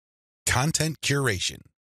Content curation,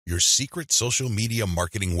 your secret social media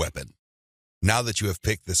marketing weapon. Now that you have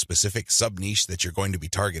picked the specific sub-niche that you're going to be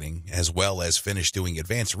targeting, as well as finished doing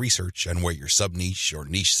advanced research on where your sub-niche or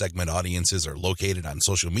niche segment audiences are located on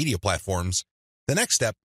social media platforms, the next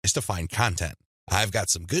step is to find content. I've got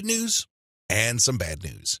some good news and some bad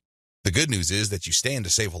news. The good news is that you stand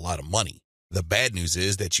to save a lot of money. The bad news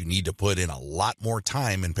is that you need to put in a lot more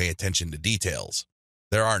time and pay attention to details.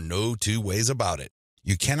 There are no two ways about it.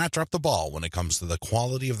 You cannot drop the ball when it comes to the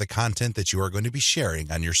quality of the content that you are going to be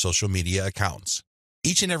sharing on your social media accounts.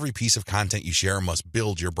 Each and every piece of content you share must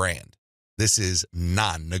build your brand. This is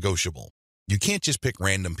non-negotiable. You can't just pick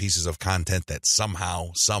random pieces of content that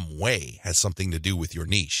somehow, some way has something to do with your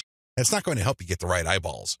niche. That's not going to help you get the right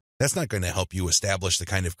eyeballs. That's not going to help you establish the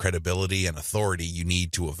kind of credibility and authority you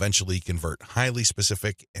need to eventually convert highly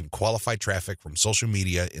specific and qualified traffic from social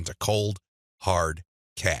media into cold, hard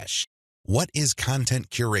cash. What is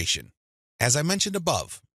content curation? As I mentioned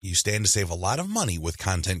above, you stand to save a lot of money with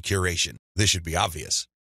content curation. This should be obvious.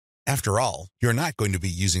 After all, you're not going to be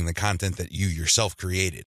using the content that you yourself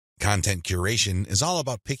created. Content curation is all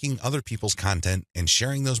about picking other people's content and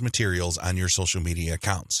sharing those materials on your social media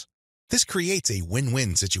accounts. This creates a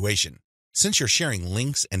win-win situation. Since you're sharing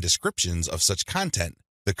links and descriptions of such content,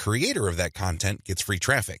 the creator of that content gets free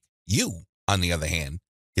traffic. You, on the other hand,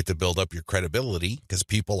 get to build up your credibility because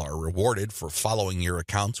people are rewarded for following your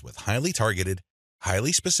accounts with highly targeted,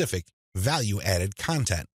 highly specific, value-added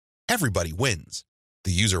content. Everybody wins.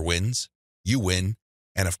 The user wins, you win,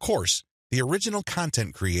 and of course, the original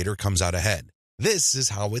content creator comes out ahead. This is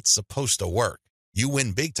how it's supposed to work. You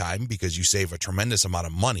win big time because you save a tremendous amount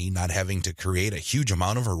of money not having to create a huge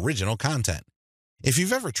amount of original content. If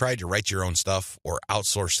you've ever tried to write your own stuff or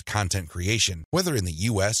outsource content creation, whether in the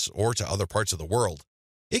US or to other parts of the world,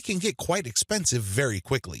 it can get quite expensive very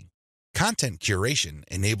quickly. Content curation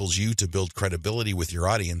enables you to build credibility with your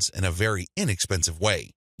audience in a very inexpensive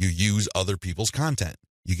way. You use other people's content.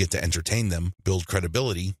 You get to entertain them, build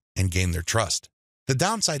credibility, and gain their trust. The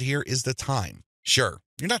downside here is the time. Sure,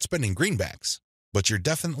 you're not spending greenbacks, but you're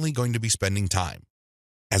definitely going to be spending time.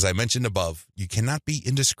 As I mentioned above, you cannot be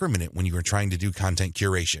indiscriminate when you are trying to do content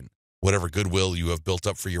curation. Whatever goodwill you have built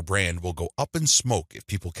up for your brand will go up in smoke if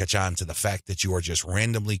people catch on to the fact that you are just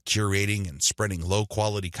randomly curating and spreading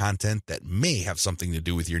low-quality content that may have something to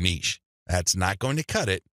do with your niche. That's not going to cut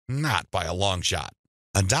it, not by a long shot.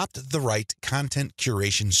 Adopt the right content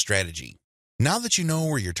curation strategy. Now that you know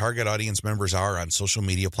where your target audience members are on social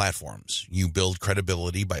media platforms, you build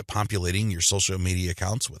credibility by populating your social media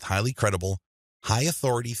accounts with highly credible,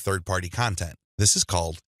 high-authority third-party content. This is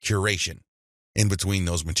called curation. In between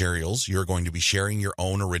those materials, you're going to be sharing your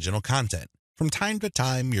own original content. From time to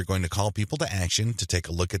time, you're going to call people to action to take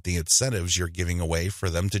a look at the incentives you're giving away for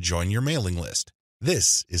them to join your mailing list.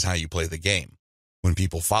 This is how you play the game. When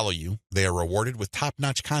people follow you, they are rewarded with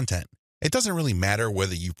top-notch content. It doesn't really matter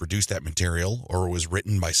whether you produced that material or it was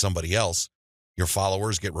written by somebody else. Your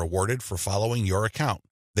followers get rewarded for following your account.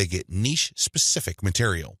 They get niche-specific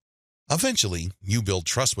material. Eventually, you build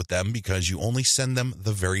trust with them because you only send them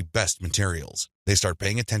the very best materials. They start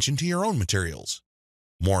paying attention to your own materials.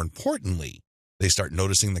 More importantly, they start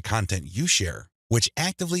noticing the content you share, which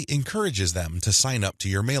actively encourages them to sign up to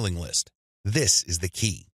your mailing list. This is the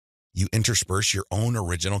key. You intersperse your own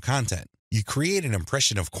original content. You create an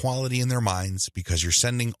impression of quality in their minds because you're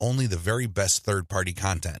sending only the very best third-party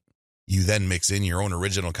content. You then mix in your own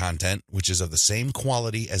original content, which is of the same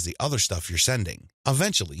quality as the other stuff you're sending.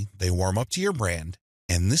 Eventually, they warm up to your brand,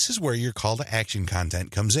 and this is where your call to action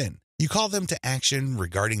content comes in. You call them to action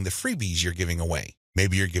regarding the freebies you're giving away.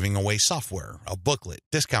 Maybe you're giving away software, a booklet,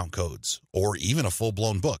 discount codes, or even a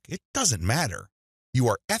full-blown book. It doesn't matter. You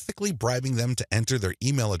are ethically bribing them to enter their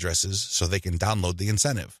email addresses so they can download the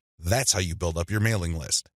incentive. That's how you build up your mailing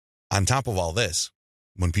list. On top of all this,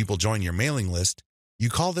 when people join your mailing list, you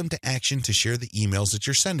call them to action to share the emails that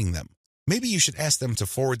you're sending them. Maybe you should ask them to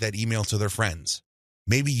forward that email to their friends.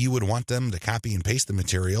 Maybe you would want them to copy and paste the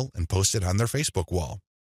material and post it on their Facebook wall.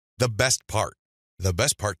 The best part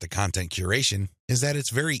to content curation is that it's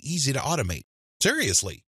very easy to automate.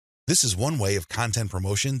 Seriously, this is one way of content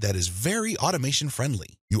promotion that is very automation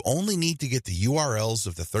friendly. You only need to get the URLs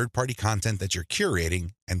of the third-party content that you're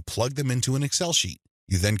curating and plug them into an Excel sheet.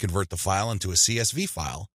 You then convert the file into a CSV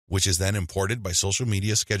file, which is then imported by social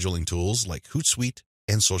media scheduling tools like Hootsuite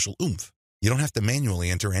and Social Oomph. You don't have to manually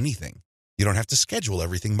enter anything. You don't have to schedule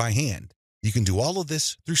everything by hand. You can do all of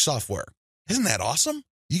this through software. Isn't that awesome?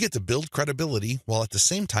 You get to build credibility while at the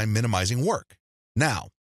same time minimizing work. Now,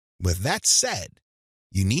 with that said,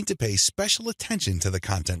 you need to pay special attention to the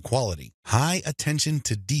content quality. High attention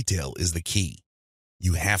to detail is the key.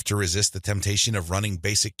 You have to resist the temptation of running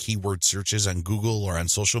basic keyword searches on Google or on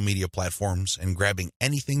social media platforms and grabbing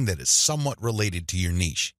anything that is somewhat related to your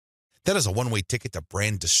niche. That is a one-way ticket to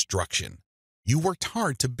brand destruction. You worked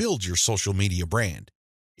hard to build your social media brand.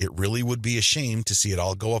 It really would be a shame to see it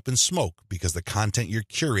all go up in smoke because the content you're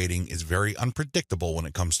curating is very unpredictable when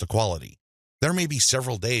it comes to quality. There may be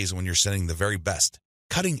several days when you're sending the very best,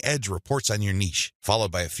 cutting-edge reports on your niche,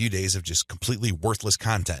 followed by a few days of just completely worthless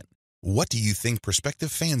content. What do you think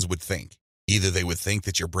prospective fans would think? Either they would think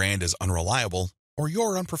that your brand is unreliable or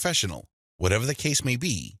you're unprofessional. Whatever the case may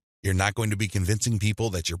be, you're not going to be convincing people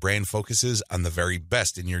that your brand focuses on the very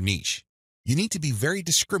best in your niche. You need to be very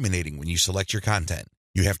discriminating when you select your content.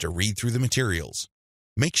 You have to read through the materials.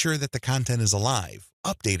 Make sure that the content is alive,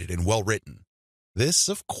 updated, and well-written. This,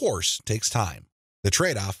 of course, takes time. The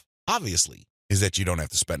trade-off, obviously, is that you don't have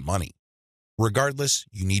to spend money. Regardless,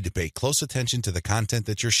 you need to pay close attention to the content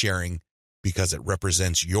that you're sharing because it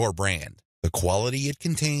represents your brand. The quality it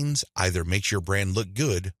contains either makes your brand look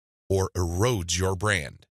good or erodes your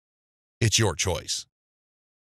brand. It's your choice.